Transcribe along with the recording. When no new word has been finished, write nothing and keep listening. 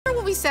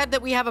we said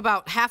that we have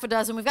about half a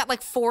dozen? We've got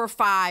like 4 or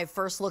 5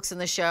 first looks in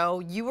the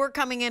show. You were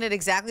coming in at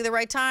exactly the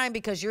right time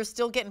because you're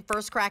still getting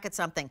first crack at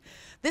something.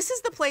 This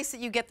is the place that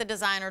you get the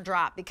designer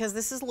drop because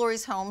this is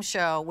Lori's home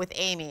show with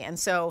Amy. And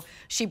so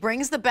she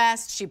brings the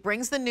best, she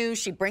brings the new,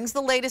 she brings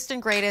the latest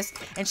and greatest,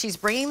 and she's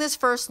bringing this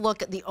first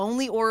look at the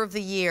only order of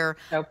the year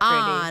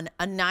on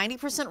a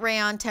 90%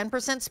 rayon,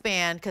 10%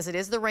 span, because it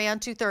is the rayon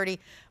 230.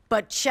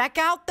 But check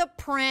out the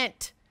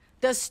print.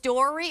 The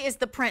story is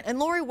the print. And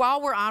Lori,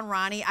 while we're on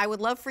Ronnie, I would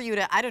love for you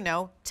to, I don't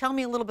know, tell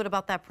me a little bit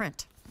about that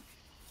print.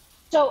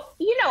 So,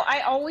 you know,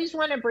 I always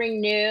want to bring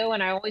new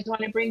and I always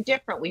want to bring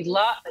different.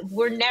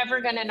 We're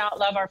never going to not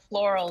love our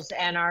florals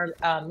and our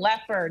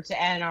leopards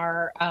and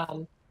our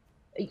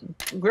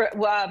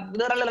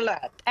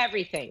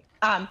everything.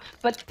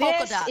 But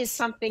this is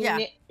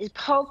something,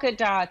 polka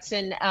dots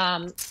and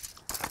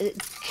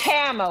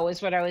camo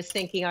is what I was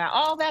thinking about.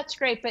 Oh, that's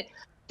great. But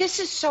this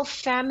is so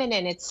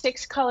feminine. It's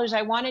 6 colors.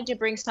 I wanted to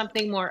bring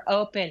something more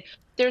open.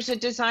 There's a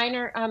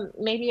designer,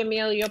 maybe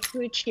Emilio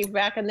Pucci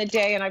back in the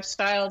day, and I've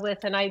styled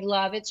with, and I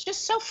love. It's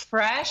just so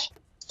fresh,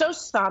 so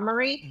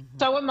summery,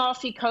 so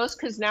Amalfi Coast,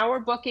 because now we're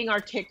booking our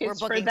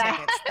tickets for that.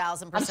 Tickets,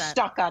 1000%. I'm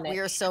stuck on it. We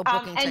are so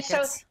booking tickets.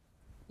 So,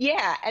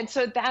 yeah, and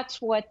so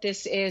that's what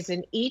this is,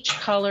 and each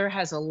color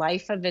has a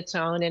life of its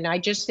own, and I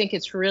just think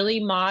it's really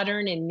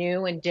modern and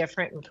new and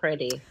different and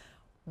pretty.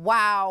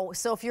 Wow.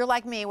 So if you're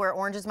like me, where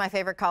orange is my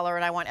favorite color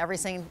and I want every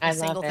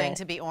single thing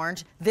to be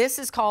orange, this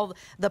is called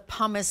the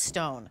pumice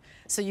stone.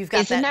 So you've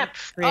got that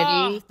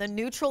pretty? The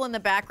neutral in the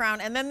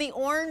background, and then the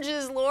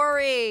oranges,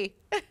 Lori.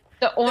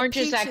 The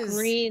oranges, that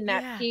green,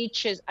 that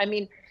peaches. I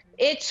mean,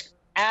 it's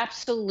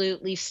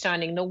absolutely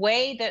stunning. The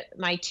way that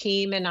my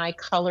team and I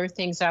color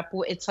things up,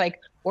 it's like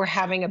we're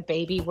having a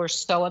baby. We're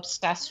so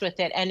obsessed with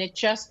it, and it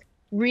just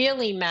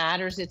really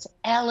matters. It's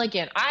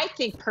elegant. I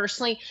think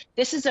personally,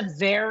 this is a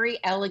very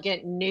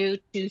elegant new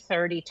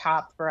 230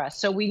 top for us.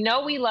 So we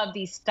know we love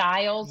these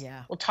styles.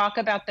 Yeah. We'll talk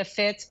about the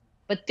fits,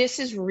 but this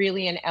is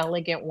really an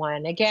elegant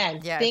one. Again,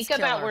 think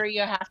about where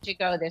you have to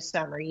go this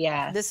summer.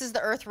 Yeah. This is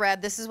the earth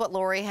red. This is what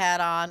Lori had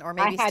on, or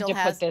maybe still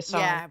has. Put this on.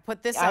 Yeah,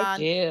 put this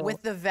on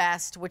with the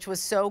vest, which was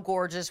so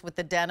gorgeous with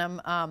the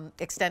denim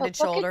extended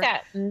shoulder. Look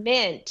at that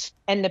mint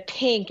and the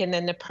pink and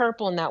then the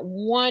purple and that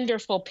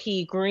wonderful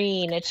pea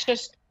green. It's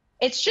just,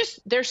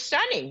 they're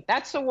stunning.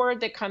 That's the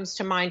word that comes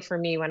to mind for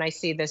me when I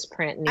see this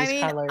print and these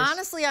colors.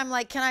 Honestly, I'm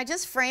like, can I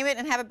just frame it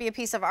and have it be a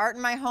piece of art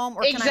in my home?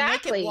 Or can I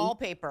make it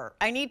wallpaper?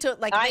 I need to,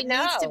 like, it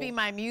needs to be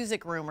my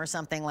music room or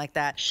something like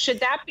that. Should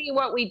that be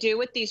what we do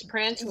with these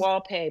prints?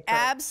 Wallpaper.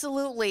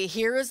 Absolutely.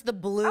 Here is the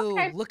blue.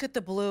 Okay. Look at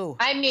the blue.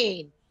 I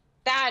mean,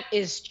 that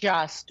is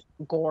just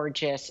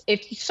gorgeous.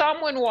 If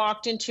someone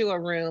walked into a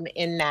room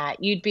in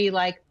that, you'd be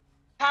like,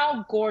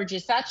 how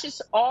gorgeous. That's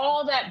just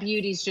all that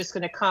beauty is just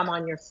going to come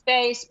on your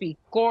face, be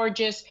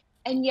gorgeous.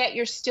 And yet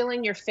you're still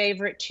in your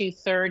favorite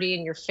 230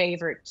 and your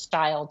favorite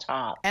style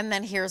top. And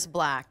then here's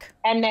black.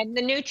 And then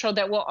the neutral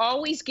that we'll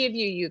always give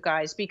you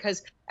guys,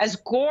 because as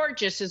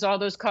gorgeous as all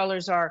those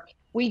colors are,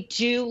 we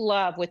do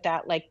love with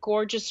that like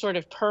gorgeous sort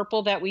of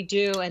purple that we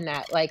do and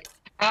that like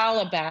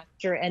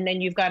alabaster. And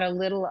then you've got a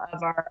little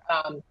of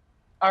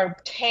our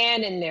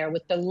tan in there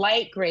with the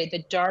light gray,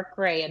 the dark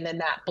gray, and then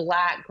that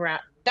black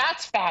ground.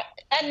 That's fat.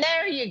 And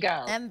there you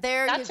go. And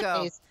there you go.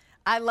 Amazing.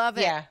 I love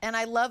it. Yeah. And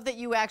I love that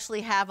you actually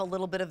have a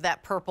little bit of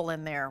that purple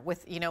in there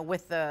with, you know,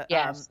 with the,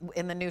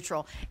 in the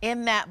neutral.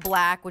 In that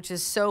black, which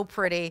is so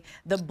pretty.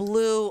 The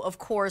blue, of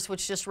course,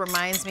 which just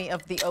reminds me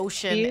of the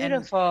ocean.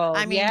 Beautiful. And,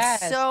 I mean,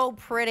 so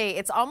pretty.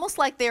 It's almost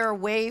like there are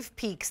wave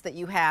peaks that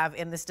you have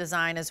in this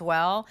design as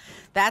well.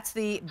 That's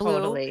the blue.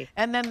 Totally.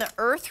 And then the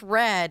earth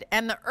red.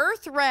 And the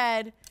earth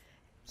red,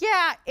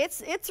 yeah,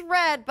 it's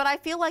red, but I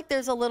feel like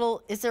there's a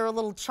little, is there a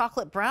little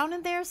chocolate brown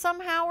in there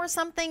somehow or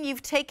something?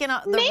 You've taken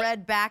the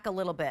red back a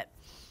little bit.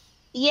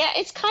 Yeah,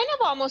 it's kind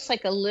of almost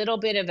like a little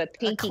bit of a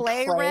pinky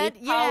clay red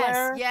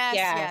color.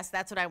 Yes,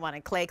 that's what I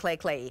wanted. Clay.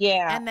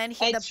 Yeah. And then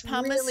the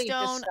pumice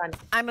stone,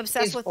 I'm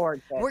obsessed with.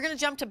 Gorgeous. We're going to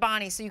jump to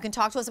Bonnie so you can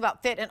talk to us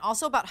about fit and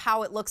also about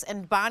how it looks.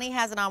 And Bonnie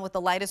has it on with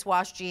the lightest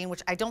wash jean,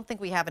 which I don't think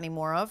we have any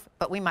more of,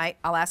 but we might.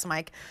 I'll ask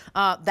Mike.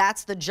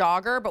 That's the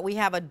jogger, but we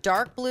have a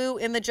dark blue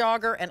in the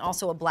jogger and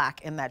also a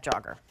black in that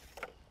jogger.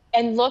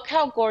 And look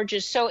how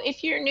gorgeous. So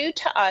if you're new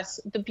to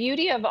us, the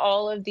beauty of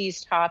all of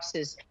these tops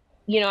is,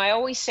 you know, I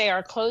always say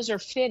our clothes are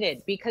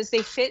fitted because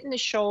they fit in the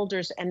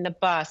shoulders and the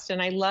bust.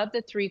 And I love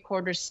the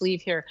 3/4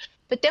 sleeve here.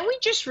 But then we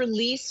just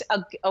release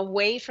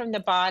away from the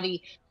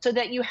body so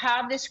that you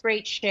have this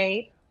great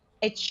shape.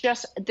 It's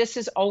just, this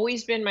has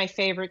always been my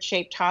favorite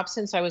shape top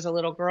since I was a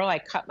little girl. I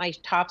cut my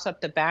tops up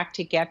the back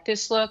to get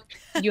this look.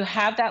 You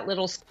have that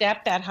little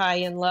step, that high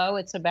and low.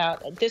 It's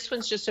about, this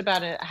one's just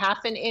about a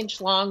 ½ an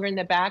inch longer in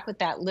the back with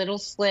that little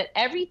slit.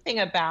 Everything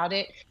about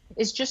it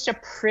is just a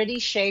pretty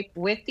shape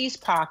with these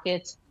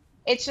pockets.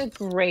 It's a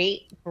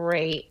great,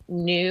 great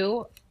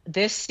new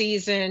this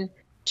season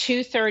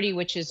 230,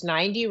 which is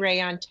 90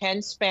 rayon, 10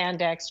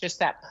 spandex, just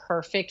that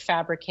perfect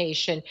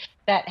fabrication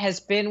that has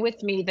been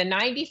with me. The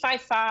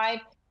 95.5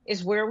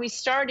 is where we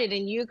started.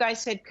 And you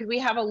guys said, could we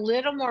have a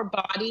little more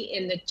body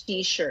in the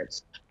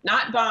t-shirts?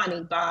 Not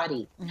Bonnie,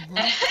 body.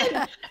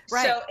 Right.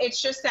 So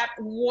it's just that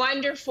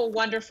wonderful,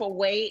 wonderful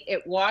weight.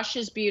 It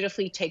washes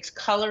beautifully, takes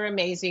color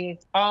amazing.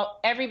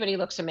 Everybody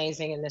looks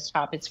amazing in this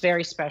top. It's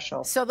very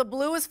special. So the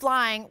blue is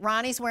flying.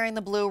 Ronnie's wearing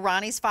the blue.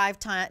 Ronnie's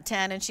 5'10",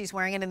 and she's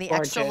wearing it in the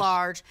Gorgeous. extra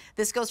large.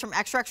 This goes from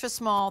extra, extra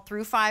small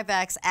through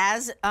 5X.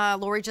 As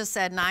Lori just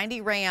said,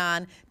 90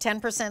 rayon, 10%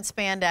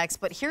 spandex.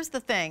 But here's the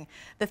thing.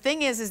 The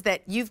thing is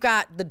that you've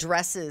got the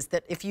dresses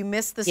that if you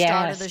missed the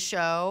start of the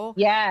show.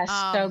 Yes,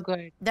 so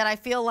good. That I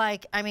feel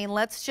like, I mean,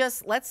 let's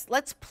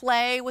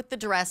play with the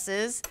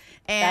dresses.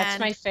 And that's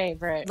my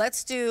favorite.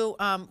 Let's do,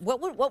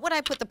 what would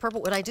I put the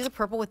purple? Would I do the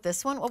purple with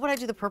this one? What would I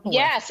do the purple with?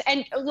 Yes,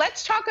 and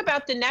let's talk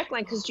about the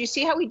neckline, because do you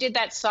see how we did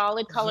that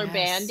solid color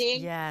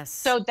banding? Yes.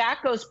 So that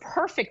goes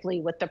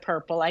perfectly with the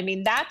purple. I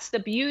mean, that's the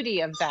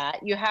beauty of that.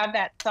 You have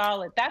that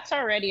solid. That's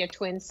already a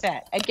twin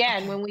set.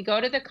 Again, when we go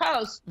to the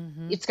coast,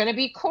 it's going to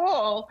be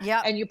cool.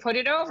 Yep. And you put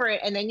it over it,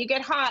 and then you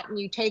get hot, and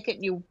you take it,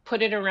 and you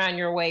put it around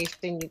your waist,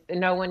 and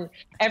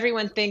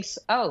everyone thinks,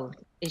 oh,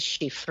 is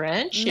she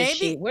French?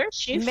 Where's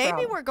she from?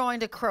 Maybe we're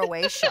going to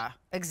Croatia.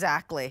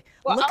 Exactly.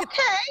 Well, Look at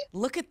this.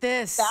 Look at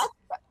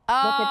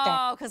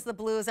that. Because the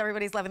blues,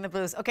 everybody's loving the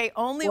blues. Okay,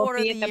 only order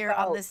of the year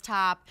on this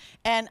top.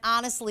 And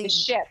honestly, the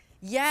ship.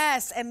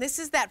 Yes, and this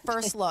is that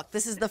first look.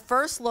 This is the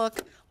first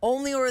look,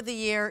 only order of the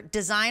year,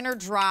 designer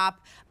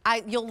drop.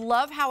 You'll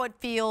love how it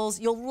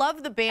feels. You'll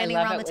love the banding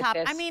around the top.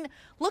 I mean,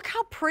 look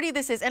how pretty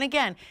this is. And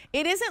again,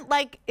 it isn't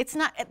like, it's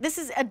not, this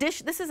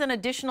is an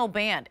additional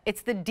band.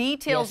 It's the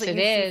details that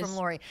you see from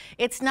Lori.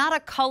 It's not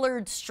a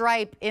colored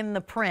stripe in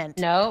the print.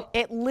 No.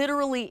 It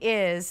literally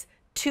is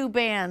 2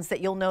 bands that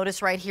you'll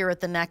notice right here at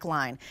the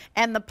neckline.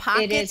 And the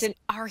pockets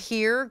are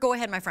here. Go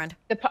ahead, my friend.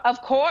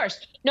 Of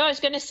course. No, I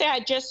was going to say, I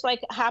just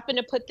happened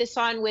to put this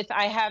on with,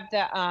 I have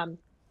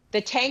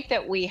the tank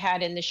that we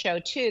had in the show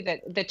too,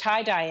 the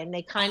tie-dye, and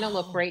they kind of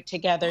look great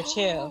together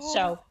too.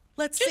 So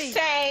let's see.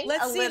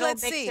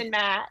 Let's see. And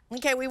Matt.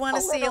 Okay, we want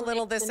to see a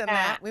little this and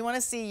that. We want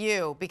to see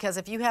you, because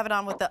if you have it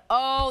on with the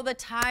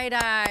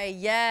tie-dye,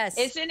 yes.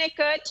 Isn't it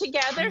good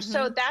together?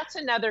 So that's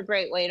another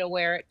great way to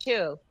wear it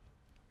too.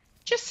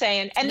 Just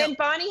saying. And then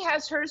Bonnie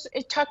has hers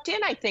tucked in,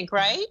 I think,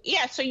 right?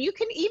 Yeah, so you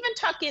can even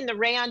tuck in the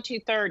Rayon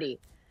 230.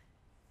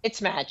 It's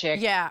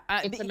magic. Yeah,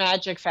 it's a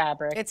magic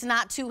fabric. It's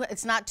not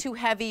too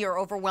heavy or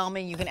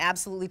overwhelming. You can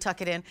absolutely tuck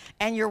it in,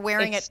 and you're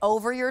wearing it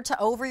over your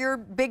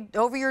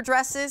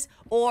dresses,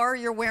 or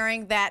you're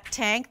wearing that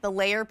tank, the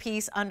layer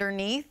piece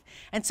underneath,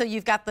 and so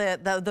you've got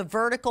the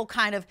vertical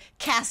kind of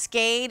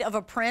cascade of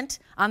a print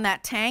on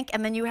that tank,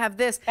 and then you have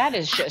this. That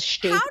is just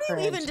chic. How do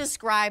you even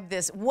describe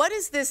this? What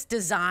is this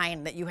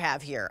design that you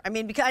have here? I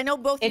mean, because I know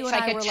both you and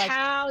I were like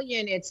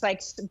Italian. It's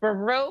like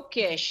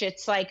Baroque-ish.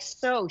 It's like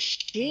so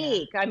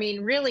chic. I mean,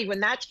 really.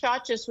 When that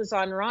shot just was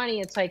on Ronnie,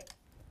 it's like,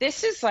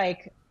 this is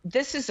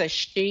a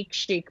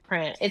chic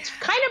print. It's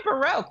kind of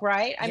Baroque,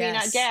 right? I mean,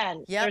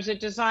 again, there's a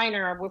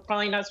designer, we're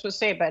probably not supposed to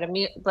say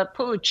it, but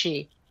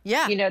Pucci.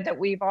 Yeah. That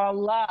we've all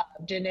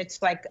loved, and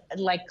it's like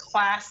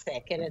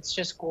classic, and it's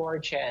just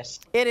gorgeous.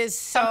 It is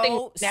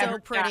so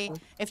pretty. Done.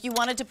 If you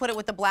wanted to put it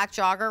with the black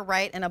jogger,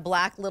 right, and a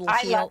black little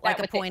heel, like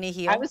a pointy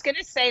heel. I was going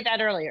to say that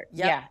earlier.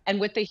 Yep. Yeah, and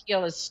with the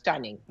heel is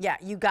stunning. Yeah,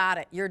 you got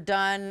it. You're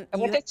done. And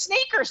with the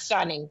sneaker,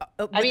 stunning.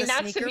 I mean,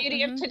 that's the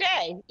beauty of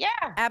today. Yeah,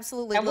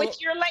 absolutely. And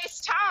with your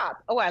lace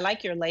top. Oh, I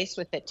like your lace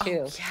with it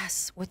too. Oh,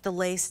 yes, with the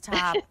lace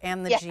top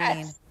and the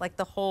jean, like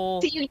the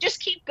whole. So you just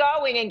keep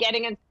going and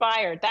getting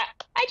inspired.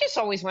 I just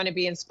always want to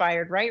be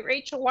inspired, right,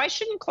 Rachel? Why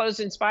shouldn't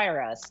clothes inspire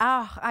us?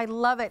 Oh, I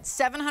love it.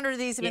 700 of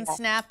these have been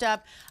snapped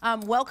up.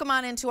 Welcome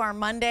on into our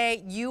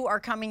Monday. You are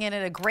coming in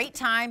at a great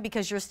time,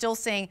 because you're still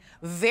seeing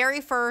very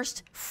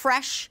first,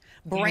 fresh,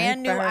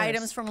 brand new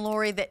items from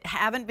Lori that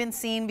haven't been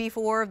seen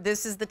before.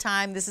 This is the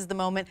time. This is the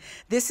moment.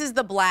 This is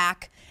the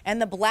black. And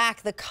the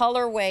black, the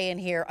colorway in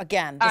here,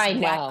 again. I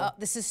know.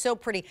 This is so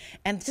pretty.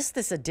 And just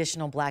this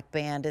additional black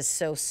band is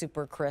so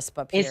super crisp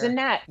up here. Isn't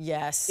that?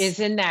 Yes.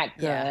 Isn't that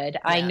good? Yeah.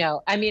 I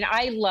know. I mean,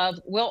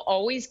 we'll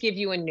always give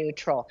you a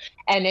neutral,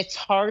 and it's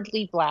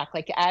hardly black.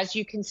 Like, as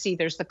you can see,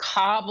 there's the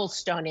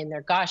cobblestone in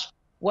there. Gosh,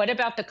 what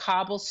about the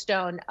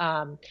cobblestone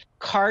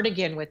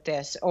cardigan with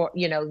this? Or,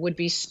 would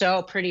be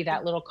so pretty,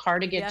 that little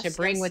cardigan to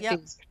bring with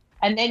these.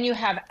 And then you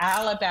have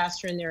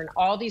alabaster in there, and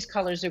all these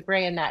colors of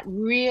gray, and that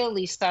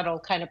really subtle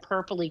kind of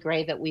purpley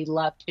gray that we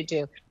love to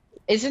do.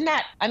 Isn't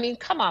that, I mean,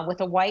 come on, with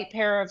a white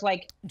pair of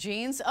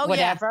jeans,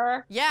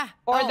 whatever. Yeah.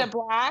 Or the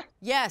black.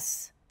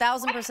 Yes,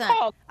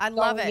 1000%. I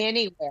love it.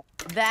 Anywhere.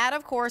 That,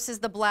 of course, is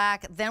the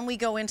black. Then we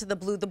go into the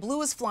blue. The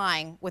blue is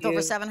flying with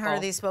over 700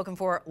 of these spoken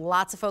for.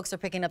 Lots of folks are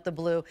picking up the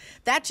blue.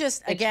 That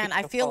just, again,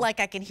 I feel like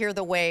I can hear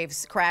the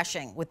waves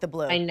crashing with the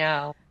blue. I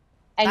know.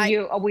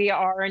 And we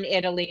are in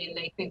Italy, and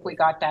they think we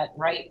got that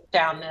right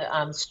down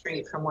the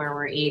street from where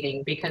we're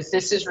eating, because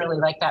this is really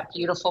like that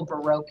beautiful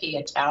Baroque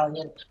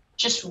Italian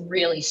just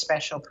really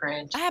special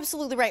print.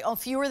 Absolutely right. Oh,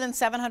 fewer than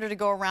 700 to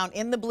go around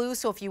in the blue.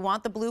 So if you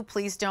want the blue,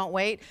 please don't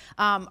wait.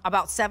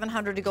 About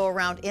 700 to go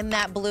around in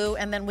that blue.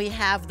 And then we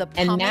have the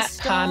pumice And that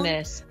stone.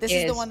 pumice This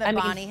is the one that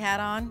Bonnie had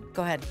on.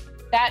 Go ahead.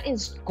 That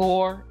is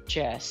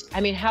gorgeous.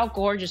 I mean, how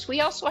gorgeous. We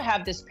also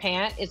have this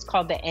pant. It's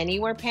called the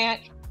Anywhere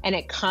pant, and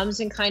it comes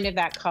in kind of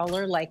that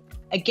color, like,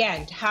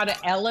 again, how to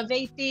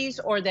elevate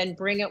these or then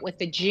bring it with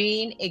the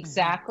jean.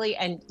 Exactly.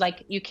 And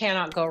like, you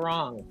cannot go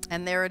wrong.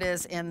 And there it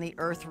is in the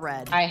earth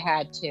red. I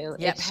had to.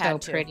 Yep, it's so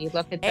pretty.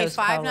 Look at those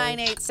colors.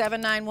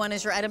 598-791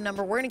 is your item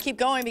number. We're going to keep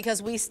going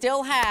because we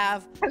still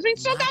have... Because we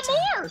still got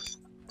more.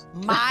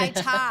 My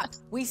top.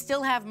 We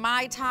still have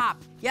my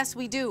top. Yes,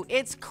 we do.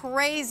 It's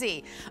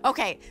crazy.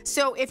 Okay,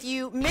 so if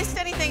you missed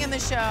anything in the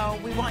show,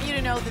 we want you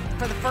to know that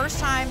for the first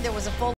time, there was a full